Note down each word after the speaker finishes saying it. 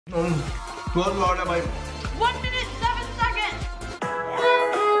बहुत लॉड है भाई। 1 minute 7 seconds.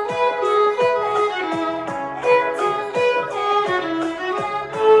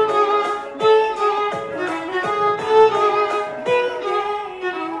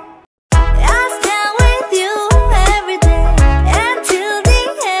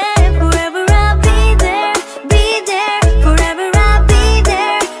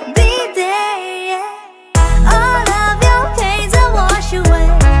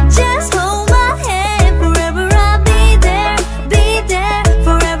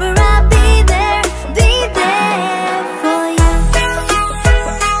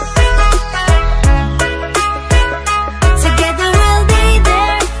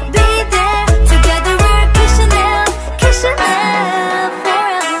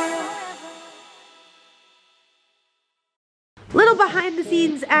 Little behind the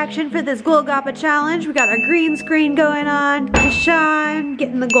scenes action for this Golgappa challenge. We got our green screen going on, Kishan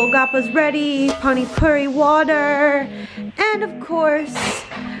getting the Golgappas ready, Pani Puri water, and of course,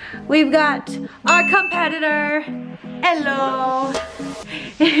 we've got our competitor. Hello.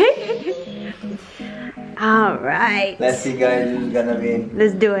 All right. Let's see guys who's gonna win.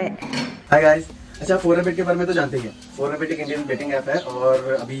 Let's do it. Hi guys. अच्छा 4Rabbit के बारे में तो जानते ही हैं। 4Rabbit एक Indian betting app है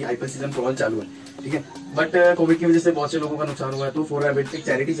और अभी आईपीएल सीजन फुटबॉल चालू है, ठीक है। बट कोविड की वजह से बहुत से लोगों का नुकसान हुआ है, तो 4Rabbit एक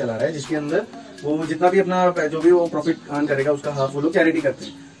चैरिटी चला रहा है जिसके अंदर वो जितना भी अपना जो भी वो प्रॉफिट अर्न करेगा उसका हाफ वो लोग चैरिटी करते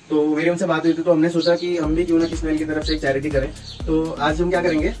हैं। तो मेरी उनसे बात हुई थी तो हमने सोचा कि हम भी क्यों ना किस की तरफ से एक चैरिटी करें। तो आज हम क्या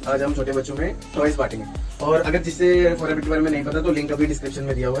करेंगे, आज हम छोटे बच्चों में टॉयज बांटेंगे। और अगर जिससे 4Rabbit के बारे में नहीं पता तो लिंक अभी डिस्क्रिप्शन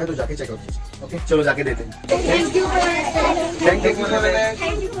में दिया हुआ है, तो जाके चेकआउट कीजिए। ओके चलो जाके देते हैं। Thank you 4Rabbit। Thank you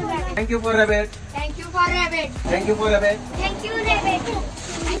 4Rabbit। Thank you for Rabbit. Thank you 4Rabbit। Thank you for Rabbit. Thank you, Rabbit.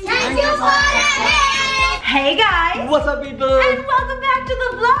 Thank you for Rabbit. Hey guys. What's up people? And welcome back to the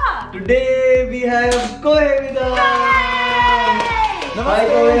vlog. Today we have Kohei with us. Hi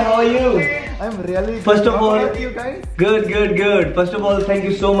Kohei, how are you? I'm really good. First of How all, about you guys? good. First of all, thank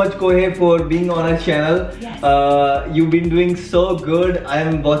you so much Kohei for being on our channel. Yes. You've been doing so good. I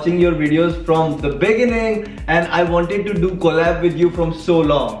am watching your videos from the beginning and I wanted to do collab with you from so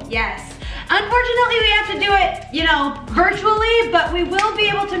long. Yes. Unfortunately, we have to do it, you know, virtually, but we will be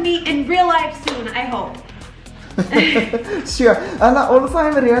able to meet in real life soon, I hope. Sure. And also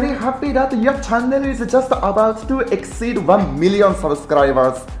I'm really happy that your channel is just about to exceed 1 million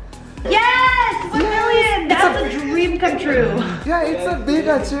subscribers. Yes! 1 million! That's a dream come true. Yeah, it's a big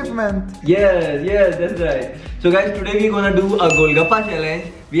achievement. Yes, that's right. So guys, today we're gonna do a Golgappa challenge.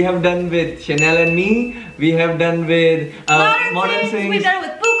 We have done with Chanel and me. We have done with Modern Things. We've done it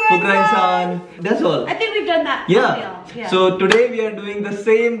with San. That's all. I think we've done that. Yeah. So today we are doing the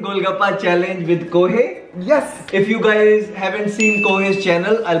same Golgappa challenge with Kohei. Yes. If you guys haven't seen Kohei's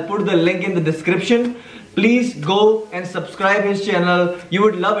channel, I'll put the link in the description. Please go and subscribe his channel. You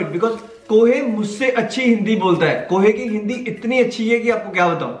would love it because Kohei मुझसे अच्छी हिंदी बोलता है। Kohei की हिंदी इतनी अच्छी है कि आपको क्या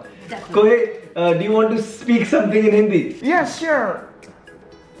बताऊं। Kohei, do you want to speak something in Hindi? Yeah, sure.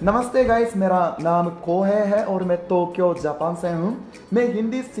 नमस्ते गाइस, मेरा नाम कोहे है और मैं टोक्यो जापान से हूँ। मैं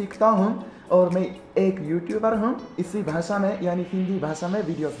हिंदी सीखता हूँ और मैं एक यूट्यूबर हूँ। इसी भाषा में यानी हिंदी भाषा में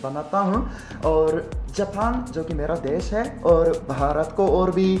वीडियोस बनाता हूँ और जापान जो कि मेरा देश है और भारत को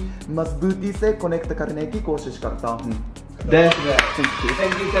और भी मजबूती से कनेक्ट करने की कोशिश करता हूँ। That's right.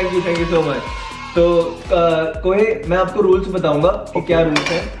 Thank you so much. तो कोहे मैं आपको रूल्स बताऊंगा कि क्या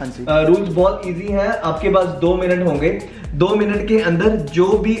रूल्स हैं। रूल्स बहुत इजी हैं। आपके पास 2 मिनट होंगे। 2 मिनट के अंदर जो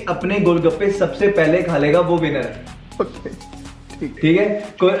भी अपने गोलगप्पे सबसे पहले खा लेगा वो विनर है। ओके, ठीक है।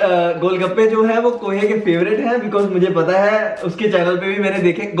 गोलगप्पे जो है वो कोहे के फेवरेट है बिकॉज मुझे पता है उसके चैनल पे भी मैंने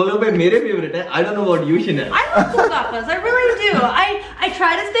देखे। गोलगप्पे मेरे फेवरेट है। I don't know about you, Chanel. I love Golgappas. I really do. I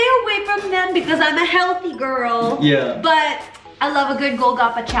try to stay away from them because I'm a healthy girl. Yeah. But I love a good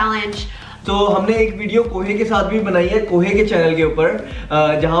Golgappa challenge. तो हमने एक video कोहे के साथ भी बनाई है कोहे के चैनल के ऊपर,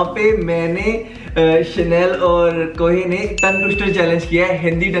 जहाँ पे मैंने शनेल और कोहे ने टंग ट्विस्टर चैलेंज किया है,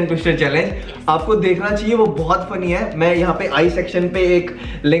 हिंदी टंग ट्विस्टर चैलेंज। आपको देखना चाहिए, वो बहुत फनी है। मैं यहाँ पे आई सेक्शन पे एक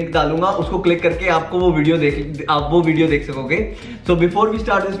लिंक डालूंगा, उसको क्लिक करके आपको वो वीडियो देख सकोगे। So before we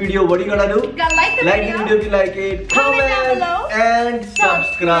start this video, what you gonna do? Like this video if you like it, comment and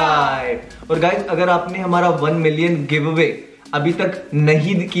subscribe. और गाइस, अगर आपने हमारा 1 मिलियन गिव अवे अभी तक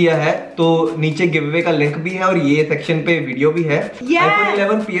नहीं किया है तो नीचे गिव अवे का लिंक भी है और ये सेक्शन पे वीडियो भी है। iPhone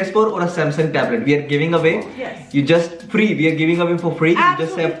 11, PS4 और Samsung tablet we are giving away. You just free, we are giving away for free. You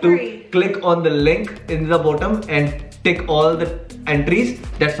just have to click on the link in the bottom and tick all the entries.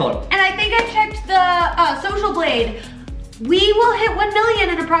 That's all. And I think I checked the Social Blade. We will hit 1 million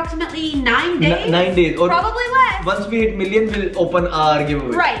in approximately 9 days. 9 days. Or probably less. Once we hit million, we'll open our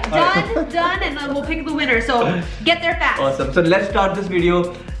giveaway. Right. Done, and then we'll pick the winner. So get there fast. Awesome. So let's start this video.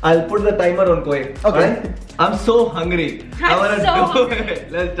 I'll put the timer on Kohei. Okay. Alright? I'm so hungry. I I'm wanna so do hungry.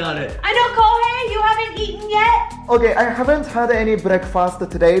 it. Let's start it. I know, Kohei, you haven't eaten yet. Okay, I haven't had any breakfast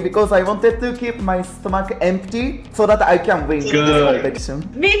today because I wanted to keep my stomach empty so that I can win this Good. competition.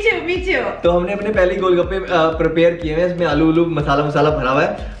 Me too, me too. तो हमने अपने पहले गोलगप्पे prepare किए हैं. इसमें आलू उलू मसाला भरा हुआ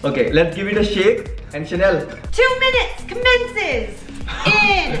है. Okay, let's give it a shake. And Chanel. 2 minutes commences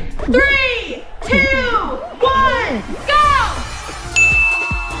in 3, 2, 1, go!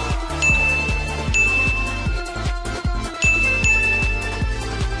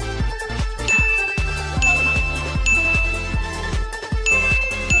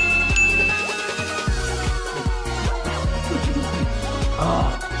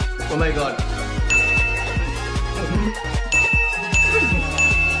 Oh my god.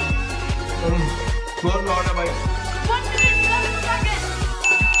 बहुत लौट है भाई. 1 minute, 7 seconds.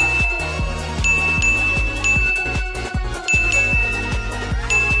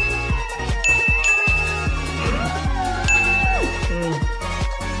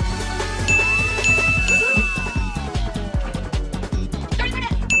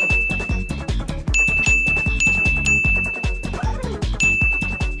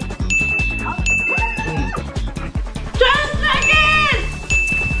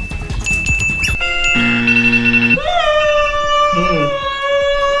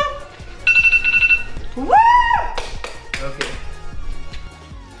 Okay.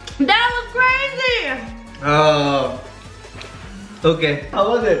 That was crazy! Okay. How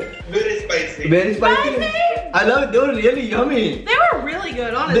was it? Very spicy. Very spicy. Spicy? I love it. They were really yummy. They were really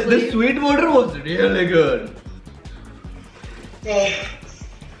good, The honestly. sweet water was really good. It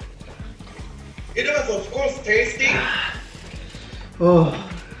was of course tasty. Oh.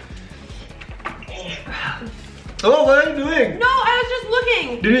 Oh, what are you doing? No, I was just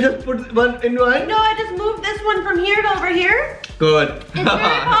looking. Did you just put one in wine? No, I just moved this one from here to over here. Good. It's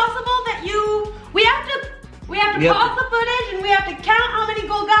very possible that we have to Yep. pause the footage and we have to count how many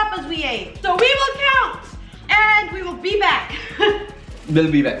Golgappas we ate. So we will count and we will be back.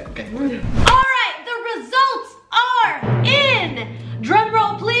 We'll be back. Okay. All right, the results are in. Drum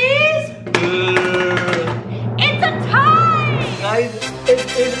roll, please. It's a tie. Guys, it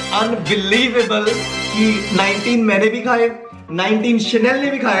is unbelievable कि 19 मैंने भी खाए, 19 Chanel ने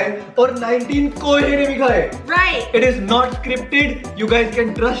भी खाए और 19 कोहे ने भी खाए. Right. It is not scripted. You guys can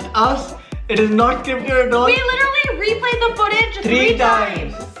trust us. It is not scripted at all. We literally replayed the footage 3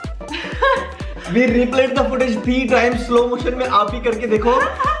 times. We replayed the footage 3 times slow motion में. आप भी करके देखो.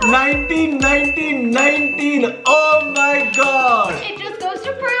 19, 19, 19. Oh my god. It just goes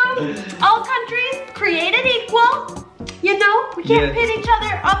to prove all countries created equal. You know, we can't Yes. pit each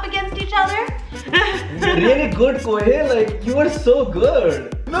other up against each other. Really good, Kohei. Like you were so good.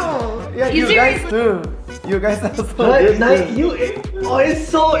 No, yeah, You you guys seriously- too. You guys are so Right, good. like it's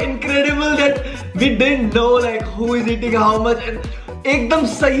so incredible that we didn't know like who is eating how much. And एकदम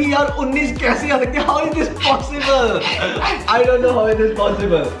सही यार 19 कैसे आ सकते हैं? How is this possible? I don't know how it is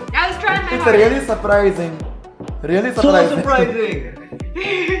possible. I was trying my It's hardest. really surprising. Really So surprising. surprising.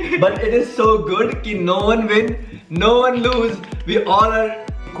 But it is so good कि no one win, no one lose. We all are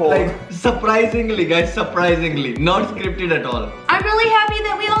Cool. like surprisingly, guys, surprisingly not scripted at all. I'm really happy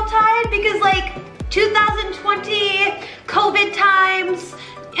that we all tied because like 2020 COVID times,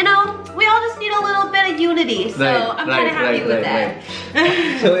 you know, we all just need a little bit of unity. So Right, I'm kind of happy with right. that.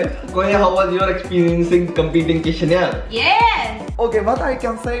 So Kohei, how was your experiencing competing with Chanel? Yes. Okay, what I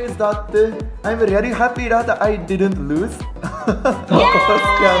can say is that I'm really happy that I didn't lose. Of course,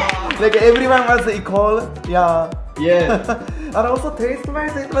 yeah. Like everyone was equal, yeah. Yes. And also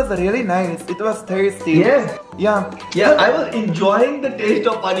taste-wise, it was really nice. It was tasty. Yes. Yeah. Yeah, I was enjoying the taste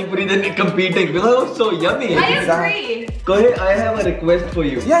of pani puri than competing because it was so yummy. I Exactly. agree. Kohei, I have a request for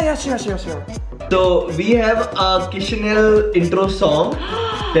you. Yeah, sure. So we have a Kishanel intro song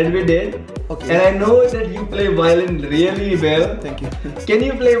that we did. Okay. And I know that you play violin really well. Thank you. Can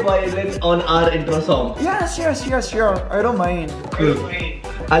you play violin on our intro song? Yeah, sure. I don't mind. Cool.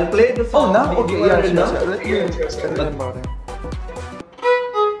 I'll play the Oh, song. now? You Okay, are yeah, ready now? sure. Let me Yeah, sure. remember that.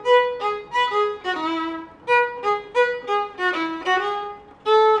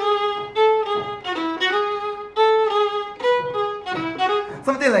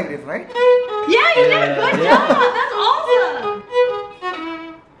 Something like this, right? Yeah, you did a good Yeah. job. That's awesome.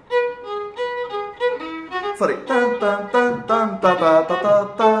 Sorry. Dun, dun, dun, dun, da, da, da, da,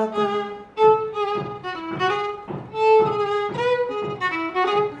 da, da.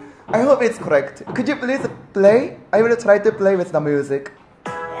 I hope it's correct. Could you please play? I will try to play with the music.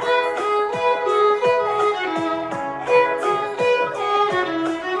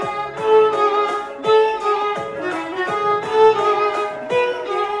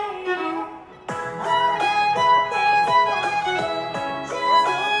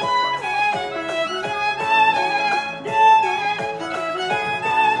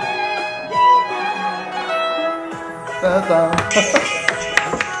 Minasan.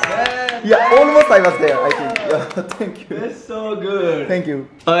 Yeah, almost I was there, I think. Yeah, thank you. That's so good. Thank you.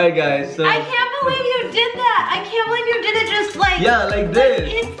 Alright guys, so I can't believe you did that. I can't believe you did it just like yeah, like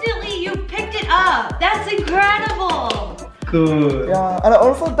this. instantly. You picked it up. That's incredible. Cool. Yeah, and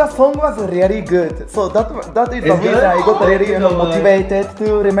also the song was really good. So that is the It's reason good? I got really Thank you so much. motivated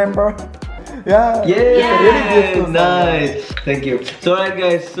to remember. Yeah, Yeah, it's really beautiful song. nice. Thank you. So alright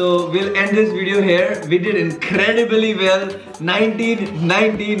guys, so we'll end this video here. We did incredibly well. 19,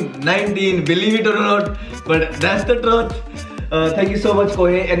 19, 19. Believe it or not, but that's the truth. Thank you so much,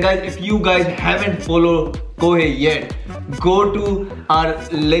 Kohei. And guys, if you guys haven't followed Kohei yet, go to our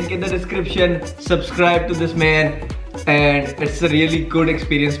link in the description. Subscribe to this man. And it's a really good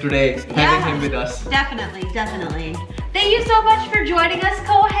experience today having him with us. Definitely, definitely. Thank you so much for joining us,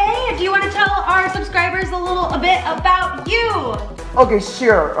 Kohei. Do you want to tell our subscribers a bit about you? Okay,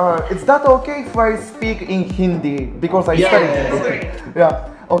 sure. Is that okay if I speak in Hindi? Because I studied Hindi. Yeah.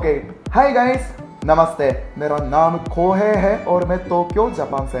 Okay. Hi guys. नमस्ते. मेरा नाम कोहे है और मैं Tokyo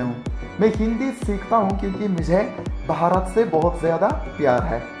Japan से हूँ. मैं हिंदी सीखता हूँ क्योंकि मुझे भारत से बहुत ज़्यादा प्यार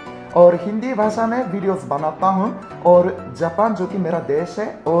है और हिंदी भाषा में वीडियोस बनाता हूँ और जापान जो कि मेरा देश है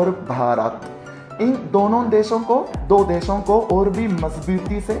और भारत इन दोनों दो देशों को और भी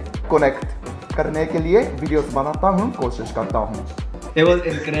मजबूती से कनेक्ट करने के लिए वीडियोस बनाता हूँ, कोशिश करता हूँ. It was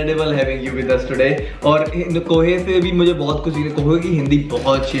incredible having you with us today. और कोहे से भी मुझे बहुत कुछ सीखने. कोहे की हिंदी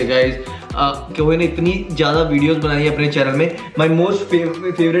बहुत अच्छी है guys. कोहे ने इतनी ज़्यादा वीडियोस बनाई है अपने चैनल में. My most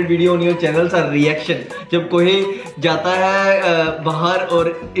favorite video on your channels are reaction. जब कोहे जाता है बाहर और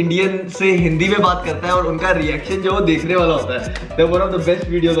इंडियन से हिंदी में बात करता है और उनका रिएक्शन जो देखने वाला होता है. They're one of the best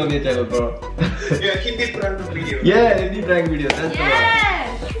videos on your channel, bro. Yeah, Hindi prank video. Yeah, Hindi prank video. That's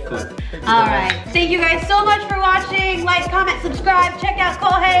Yes. cool. Alright. Thank you guys so much for watching. Like, comment, subscribe, check out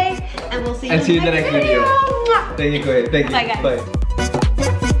Kohei, and we'll see you And see you in the next video. Mwah. Thank you, Kohei. Thank you. Bye,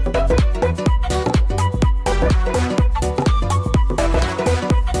 guys. Bye.